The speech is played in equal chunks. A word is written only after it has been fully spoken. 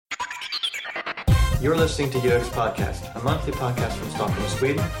You're listening to UXPodcast, a monthly podcast from Stockholm,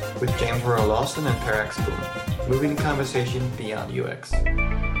 Sweden, with James Royal-Lawson and Per Axbom, moving the conversation beyond UX.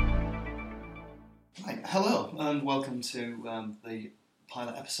 Right, hello, and welcome to the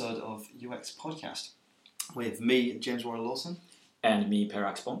pilot episode of UXPodcast with me, James Royal-Lawson. And me, Per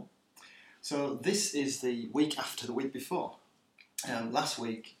Axbom. So this is the week after the week before. Last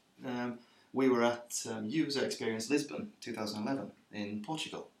week, we were at User Experience Lisbon 2011 in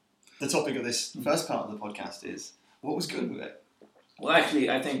Portugal. The topic of this first part of the podcast is, what was good with it? Well,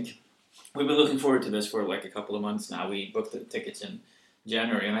 actually, I think we've been looking forward to this for like a couple of months now. We booked the tickets in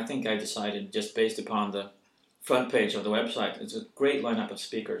January, and I think I decided, just based upon the front page of the website, it's a great lineup of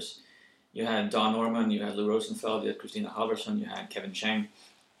speakers. You had Don Norman, you had Lou Rosenfeld, you had Christina Halverson, you had Kevin Cheng,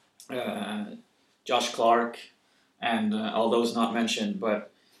 Josh Clark, and all those not mentioned,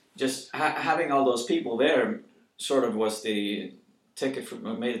 but just having all those people there sort of was the ticket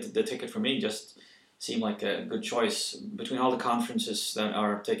the ticket for me. Just seemed like a good choice between all the conferences that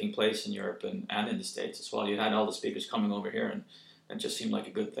are taking place in Europe and in the States as well. You had all the speakers coming over here, and it just seemed like a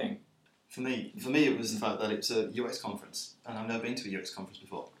good thing. For me, it was the fact that it's a UX conference, and I've never been to a UX conference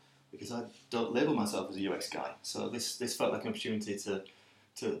before because I don't label myself as a UX guy. So this felt like an opportunity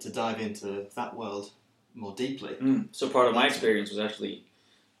to dive into that world more deeply. So part of my experience was actually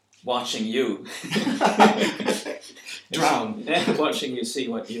watching you drown. Watching you see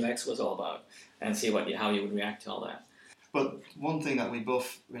what UX was all about and see how you would react to all that. But one thing that we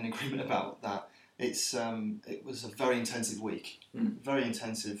both were in agreement about, that it was a very intensive week. Very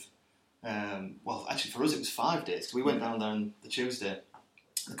intensive. Well, actually for us it was 5 days. So we went down there on the Tuesday.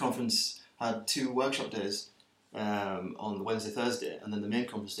 The conference had 2 workshop days on the Wednesday, Thursday, and then the main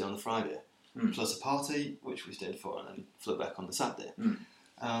conference day on the Friday. Plus a party, which we stayed for, and then flew back on the Saturday.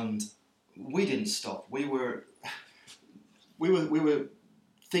 And we didn't stop. We were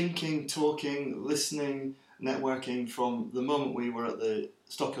thinking, talking, listening, networking from the moment we were at the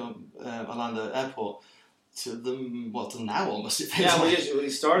Stockholm Arlanda airport to now almost. It feels like. We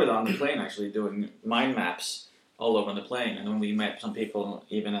started on the plane actually doing mind maps all over the plane, and then we met some people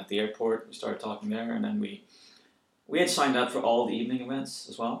even at the airport. We started talking there, and then we had signed up for all the evening events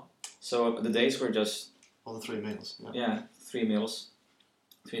as well. So the days were just all the 3 meals. Yeah, 3 meals,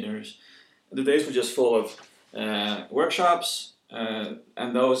 3 dinners. The days were just full of workshops,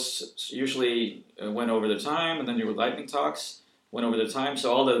 and those usually went over the time, and then there were lightning talks, went over the time.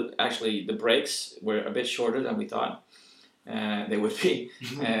 So all the breaks were a bit shorter than we thought they would be.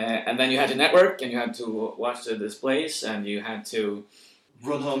 And then you had to network, and you had to watch the displays, and you had to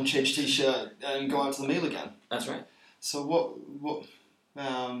run home, change t-shirt, and go out to the meal again. That's right. So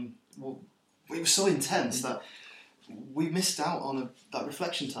it was so intense that we missed out on that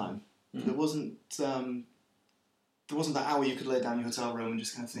reflection time. There wasn't that hour you could lay down in your hotel room and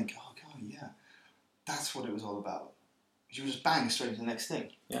just kind of think, oh god, yeah, that's what it was all about. You just bang straight into the next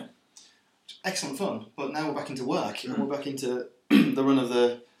thing. Yeah, excellent fun. But now we're back into work, and we're back into the run of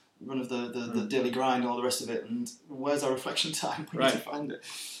the daily grind, all the rest of it. And where's our reflection time? We need to find it.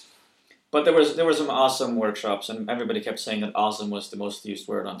 But there were some awesome workshops, and everybody kept saying that awesome was the most used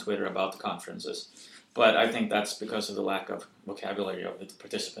word on Twitter about the conferences. But I think that's because of the lack of vocabulary of the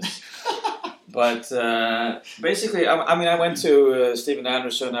participants. But basically, I went to Stephen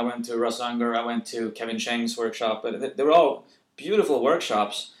Anderson, I went to Russ Unger, I went to Kevin Cheng's workshop. But they were all beautiful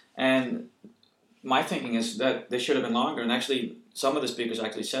workshops, and my thinking is that they should have been longer. And actually, some of the speakers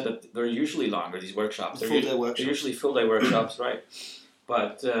actually said that they're usually longer, these workshops. They're usually full-day workshops, right?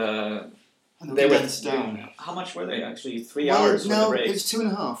 But they were down. How much were they actually? 3 hours? No, it was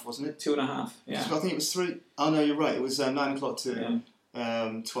 2.5, wasn't it? 2.5. Yeah. I think it was 3. Oh no, you're right. It was 9 o'clock to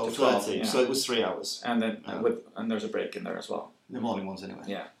 12:30. Yeah. So it was 3 hours. And then and there's a break in there as well. The morning ones, anyway.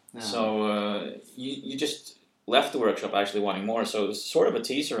 Yeah. So you just left the workshop actually wanting more. So it was sort of a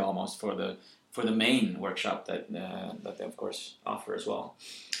teaser almost for the main workshop that they of course offer as well.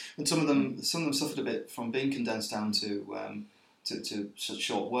 And some of them suffered a bit from being condensed down to such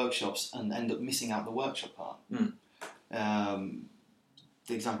short workshops and end up missing out the workshop part.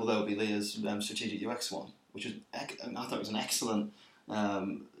 The example there would be Leah's strategic UX one, which was I thought it was an excellent 3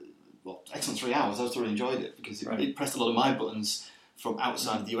 hours. I thoroughly enjoyed it because it pressed a lot of my buttons from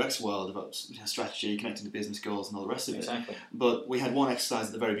outside of the UX world about strategy, connecting to business goals, and all the rest of it. Exactly. But we had one exercise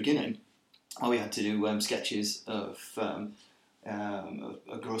at the very beginning where we had to do sketches of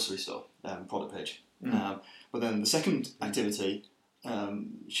a grocery store product page. But then the second activity,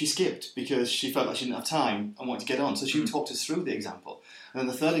 she skipped because she felt like she didn't have time and wanted to get on. So she talked us through the example. And then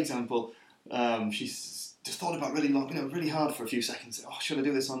the third example, she just thought about really long, really hard for a few seconds. Oh, should I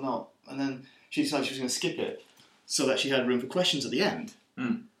do this or not? And then she decided she was going to skip it so that she had room for questions at the end.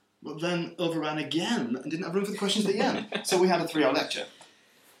 Well, then overran again and didn't have room for the questions at the end. So we had a 3-hour lecture.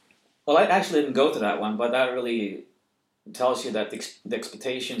 Well, I actually didn't go to that one, but that really tells you that the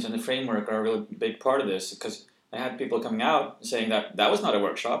expectations and the framework are a really big part of this, because I had people coming out saying that was not a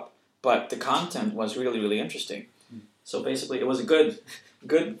workshop, but the content was really, really interesting. So basically, it was a good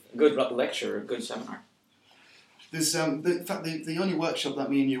lecture, a good seminar. There's, in fact, the only workshop that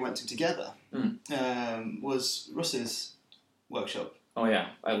me and you went to together was Russ's workshop. Oh yeah,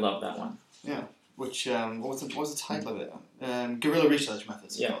 I love that one. Yeah, which what was the title of it? Guerrilla Research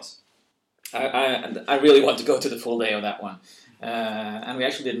Methods. Yeah. Of course. I really want to go to the full day of that one, and we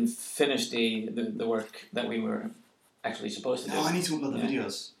actually didn't finish the work that we were actually supposed to do. Oh, I need to upload the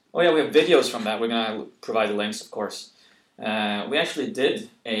videos. Oh yeah, we have videos from that. We're gonna provide the links, of course. We actually did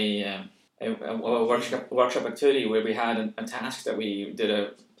a workshop activity where we had a task that we did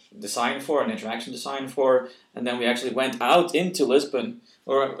a design for, an interaction design for, and then we actually went out into Lisbon,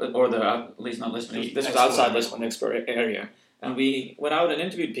 at least not Lisbon. This was outside Lisbon, Explore area, and we went out and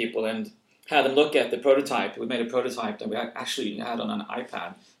interviewed people and had them look at the prototype. We made a prototype that we actually had on an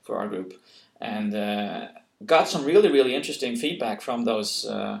iPad for our group, and got some really, really interesting feedback from those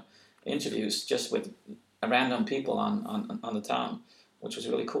interviews, just with random people on the town, which was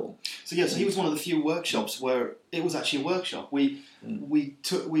really cool. So he was one of the few workshops where it was actually a workshop. We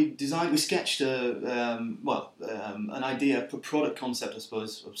sketched an idea, a product concept, I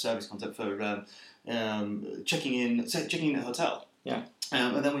suppose, a service concept for checking in at a hotel. Yeah.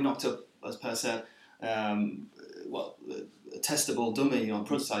 And then we knocked up, as Per said, a testable dummy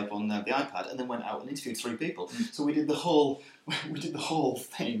prototype on the iPad, and then went out and interviewed 3 people. So we did the whole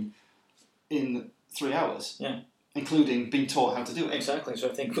thing in 3 hours. Yeah. Including being taught how to do it. Exactly. So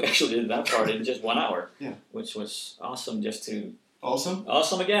I think we actually did that part in just 1 hour. Yeah. Which was awesome. Just to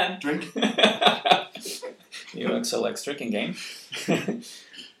awesome again. Drink. UXLx drinking game.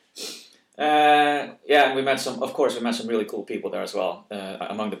 And we met some really cool people there as well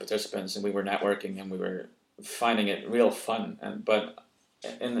among the participants, and we were networking and we were finding it real fun. But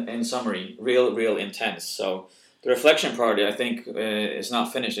in summary, real intense. So the reflection part, I think, is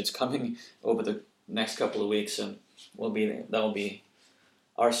not finished. It's coming over the next couple of weeks, and that will be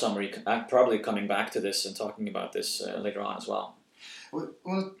our summary. I'm probably coming back to this and talking about this later on as well. I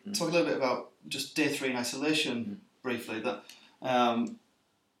want to talk a little bit about just day 3 in isolation briefly. That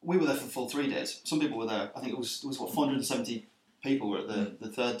we were there for the full 3 days. Some people were there. I think it was 470 people were at the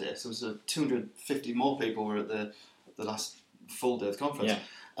third day. So it was 250 more people were at the last full day of the conference. Yeah.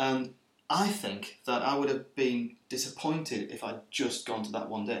 And I think that I would have been disappointed if I'd just gone to that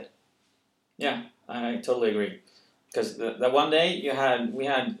one day. Yeah, I totally agree. Because that one day we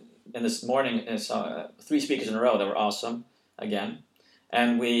had in this morning 3 speakers in a row that were awesome again,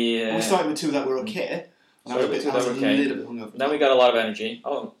 and we started with 2 that were okay. And I was a little bit hungover. Then we got a lot of energy.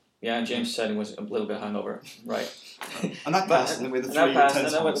 Oh yeah, James said he was a little bit hungover, right? And that passed. And then we had the 3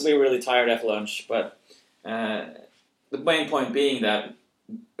 intense ones. We were really tired after lunch, but the main point being that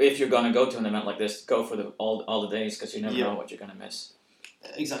if you're going to go to an event like this, go for all the days, because you never know what you're going to miss.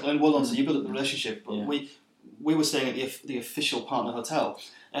 Exactly, and well done. So you build up the relationship. But we were staying at the official partner hotel,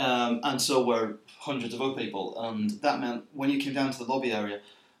 and so were hundreds of other people, and that meant when you came down to the lobby area,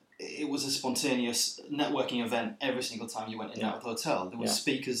 it was a spontaneous networking event every single time you went in and out of the hotel. There were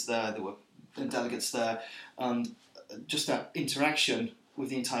speakers there, there were delegates there, and just that interaction with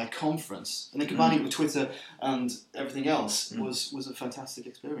the entire conference, and then combining it with Twitter and everything else was a fantastic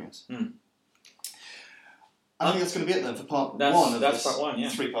experience. I think that's going to be it then for part 1 of this part 1,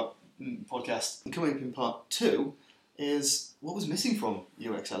 3-part podcast. And coming up in part 2 is what was missing from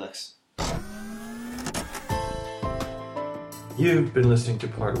UXLx. You've been listening to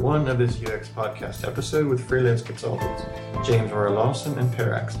part 1 of this UX podcast episode with freelance consultants James Royal-Lawson and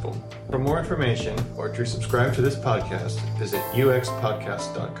Per Axbom. For more information or to subscribe to this podcast, visit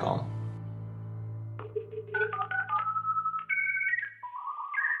UXPodcast.com.